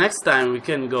guess next time we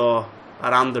can go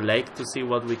around the lake to see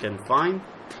what we can find.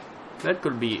 That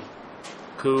could be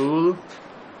cool.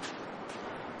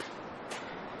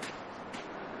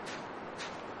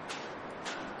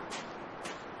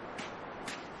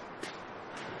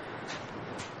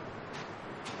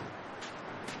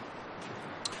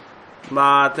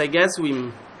 But I guess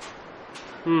we...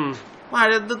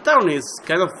 Well, the town is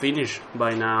kind of finished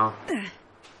by now.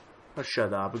 Oh,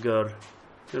 shut up, girl.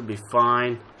 You'll be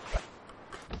fine.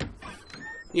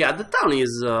 Yeah, the town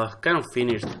is kind of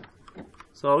finished.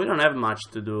 So we don't have much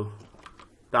to do,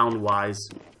 town-wise.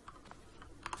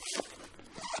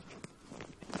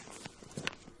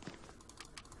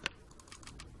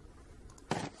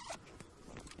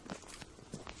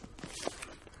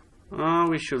 Oh,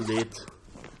 we should eat.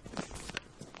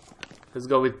 Let's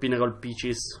go with Pinnacle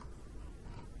Peaches.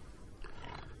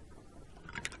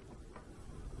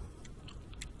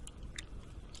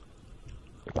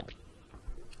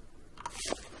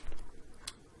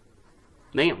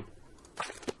 Damn.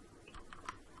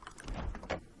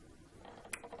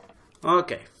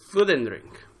 Okay, food and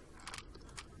drink.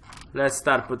 Let's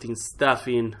start putting stuff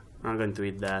in. I'm going to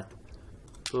eat that.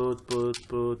 Put.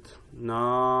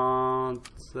 Not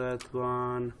that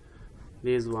one.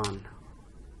 This one.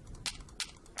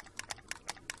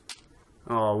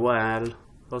 Oh, well.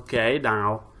 Okay,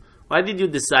 now. Why did you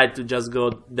decide to just go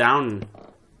down?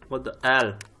 What the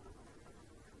hell?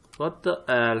 What the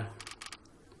hell?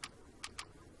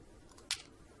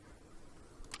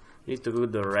 Need to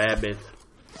cook the rabbit.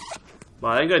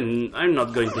 But I'm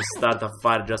not going to start a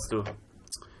fire just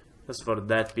for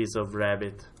that piece of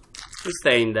rabbit. You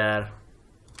stay in there.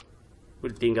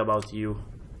 We'll think about you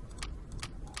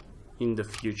in the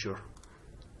future.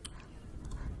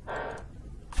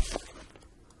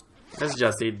 Let's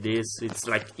just eat this. It's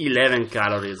like 11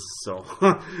 calories, so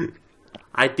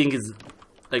I think it's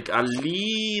like a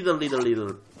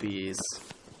little piece.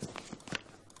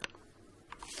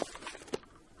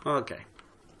 Okay.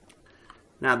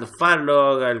 Now the fire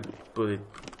log, I'll put it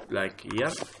like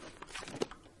here.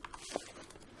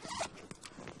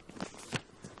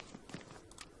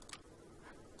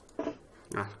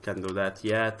 I can't do that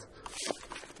yet.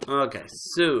 Okay,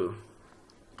 so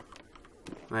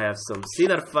I have some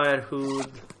cedar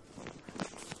firewood.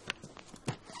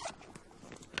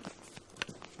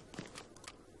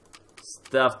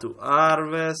 Stuff to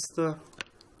harvest. I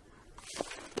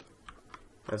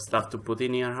have stuff to put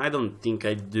in here. I don't think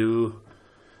I do.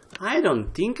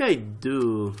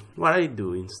 What I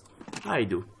do? I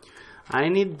do. I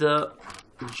need the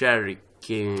jerry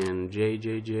can. J.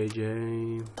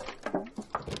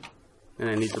 And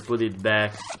I need to put it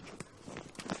back.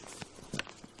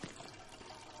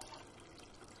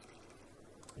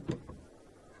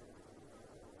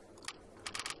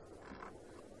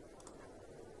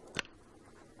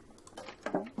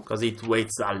 Because it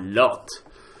weighs a lot.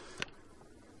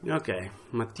 Okay,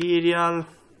 material,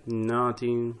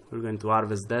 nothing. We're going to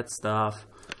harvest that stuff.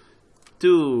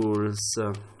 Tools.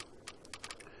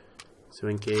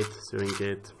 Sewing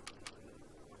kit.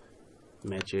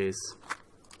 Matches.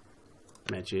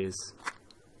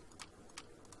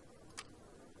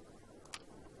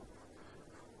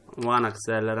 One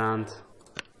accelerant.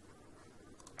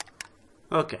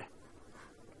 Okay.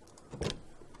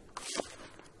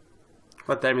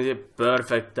 What time is it?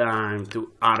 Perfect time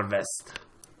to harvest.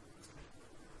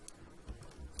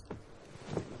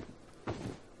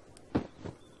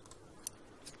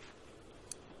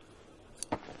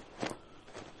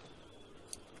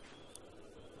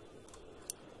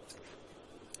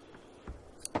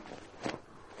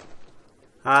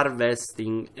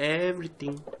 Harvesting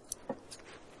everything.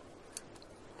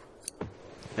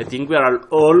 I think we are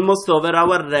almost over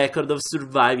our record of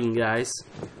surviving, guys.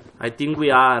 I think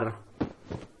we are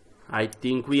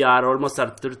almost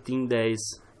at 13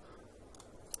 days.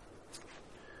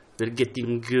 We're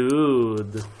getting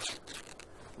good.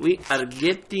 We are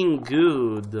getting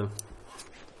good.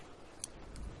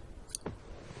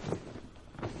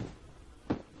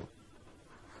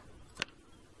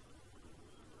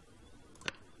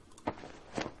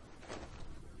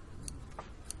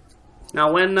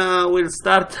 Now when we'll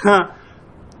start,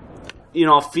 you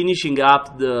know, finishing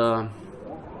up the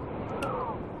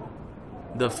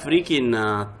freaking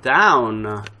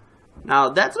town, now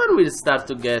that's when we'll start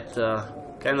to get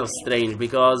kind of strange,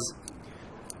 because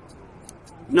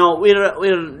no,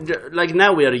 we're like,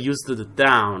 now we are used to the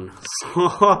town, so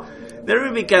that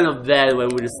will be kind of bad when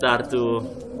we start to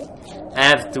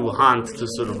have to hunt to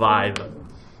survive.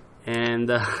 And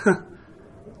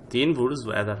thin wool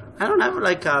sweater. I don't have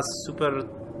like a super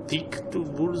thick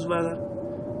wool sweater.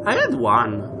 I had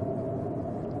one,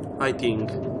 I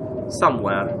think,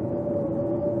 somewhere.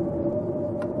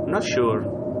 Not sure.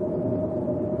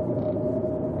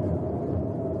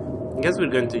 I guess we're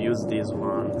going to use this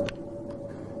one.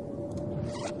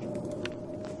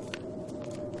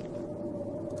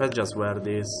 Let's just wear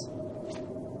this.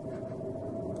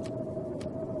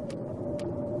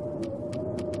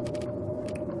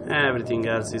 Everything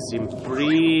else is in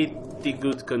pretty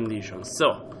good condition.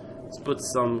 So, let's put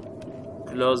some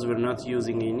clothes we're not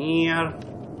using in here.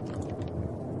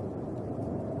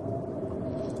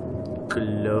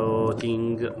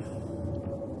 Clothing.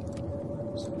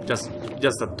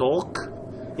 Just a talk.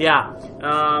 Yeah.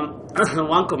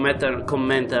 One commenter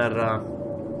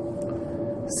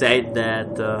said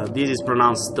that this is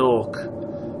pronounced talk.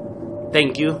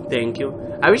 Thank you, thank you.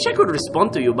 I wish I could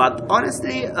respond to you, but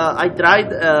honestly, I tried.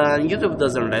 YouTube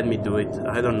doesn't let me do it.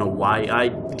 I don't know why. I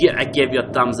gave you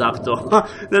a thumbs up though.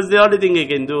 That's the only thing I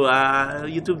can do.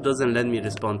 YouTube doesn't let me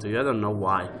respond to you. I don't know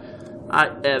why. I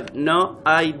have no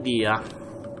idea.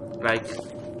 Like,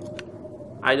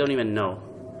 I don't even know.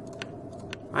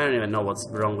 I don't even know what's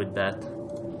wrong with that.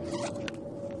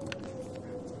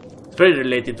 It's very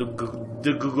related to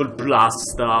the Google Plus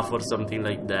stuff or something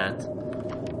like that.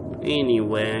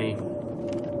 Anyway,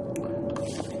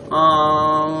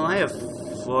 I have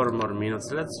 4 more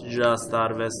minutes. Let's just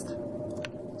harvest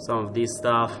some of this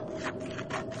stuff.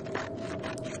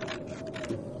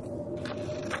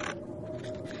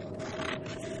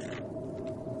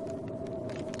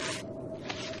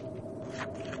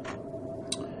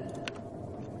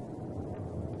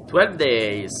 "12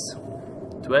 days.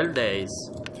 12 days.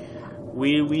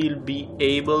 We will be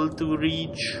able to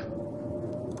reach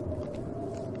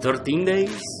 13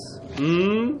 days?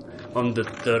 On the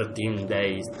 13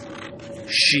 days,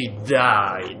 she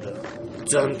died.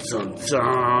 Dun, dun,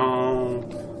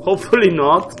 dun. Hopefully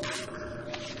not.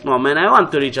 Oh man, I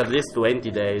want to reach at least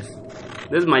 20 days.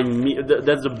 That's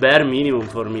that's the bare minimum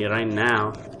for me right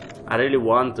now. I really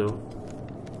want to.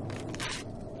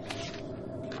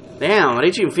 Damn,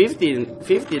 reaching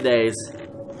 50 days.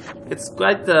 It's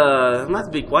quite,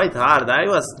 must be quite hard. I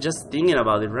was just thinking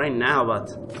about it right now, but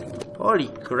holy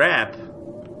crap.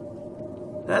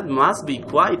 That must be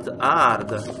quite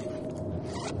hard.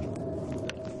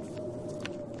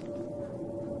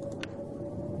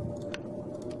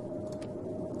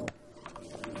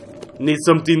 Need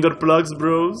some Tinder plugs,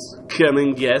 bros? Come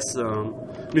and get some.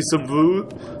 Need some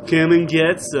food? Come and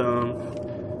get some.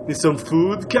 Need some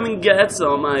food? Come and get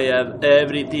some. I have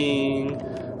everything.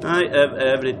 I have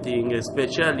everything,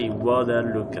 especially water.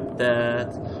 Look at that.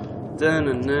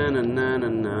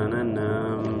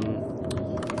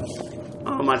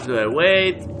 How much do I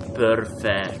wait?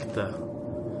 Perfect.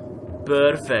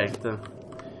 Perfect.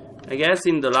 I guess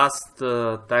in the last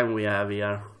time we have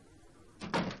here,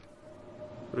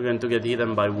 we're going to get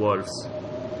eaten by wolves.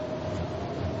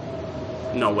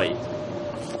 No, wait.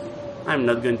 I'm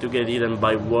not going to get eaten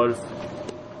by wolf.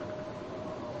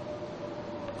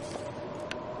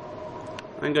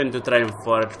 I'm going to try and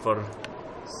forage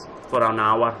for an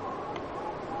hour.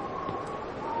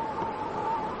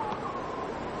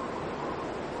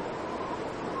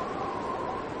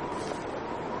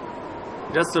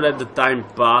 Just to let the time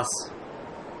pass.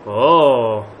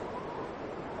 Oh.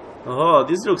 Oh,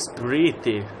 this looks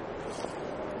pretty.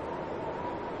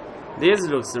 This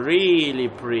looks really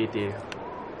pretty.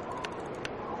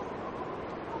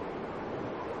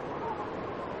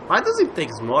 Why does it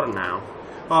take more now?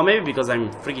 Oh, maybe because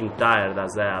I'm freaking tired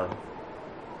as hell.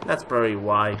 That's probably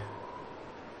why.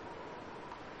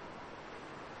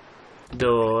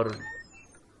 Door.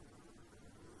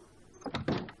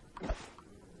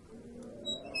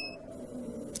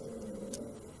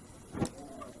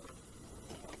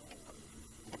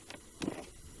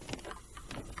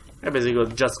 I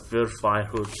basically just for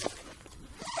firewood.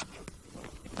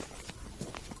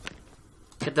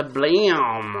 Get the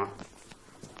blam!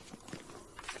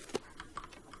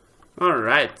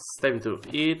 Alright, it's time to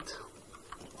eat.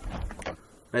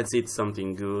 Let's eat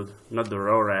something good. Not the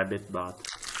raw rabbit, but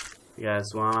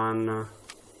yes, 1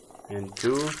 and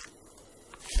 2.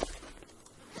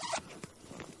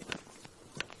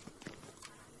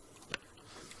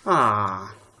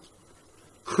 Ah.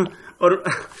 Or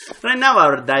right now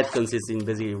our diet consists in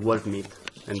basically wolf meat,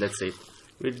 and that's it.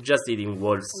 We're just eating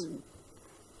wolves.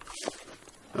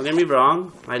 Don't get me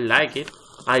wrong, I like it.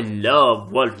 I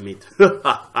love wolf meat.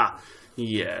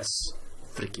 Yes,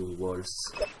 freaking wolves.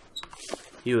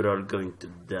 You're all going to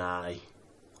die.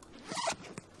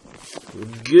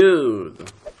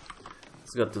 Good.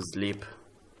 Let's go to sleep.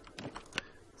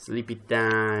 Sleepy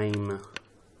time.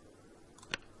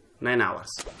 9 hours.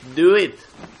 Do it.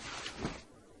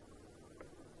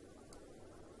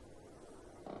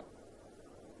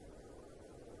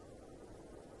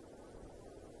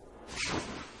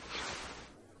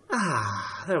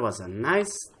 Ah, that was a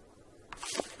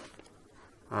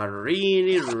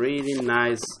really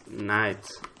nice night.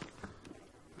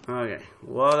 Okay,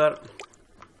 water,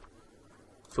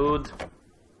 food.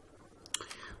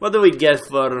 What do we get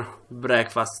for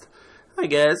breakfast? I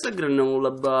guess a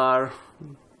granola bar.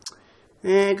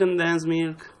 Condensed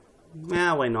milk.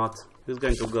 Yeah, why not? It's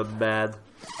going to go bad.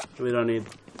 We don't eat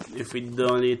if we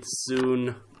don't eat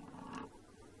soon.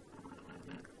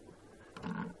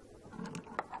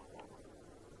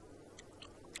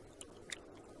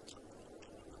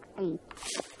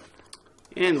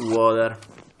 And water.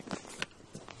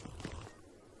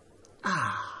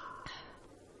 Ah.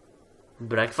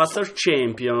 Breakfast of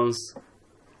champions.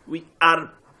 We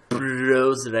are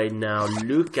pros right now.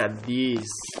 Look at this.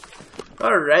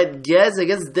 Alright guys, I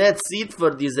guess that's it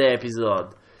for this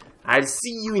episode. I'll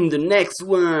see you in the next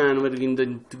one. We're going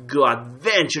to go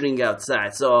adventuring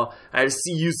outside. So I'll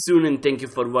see you soon, and thank you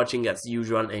for watching as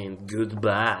usual, and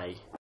goodbye.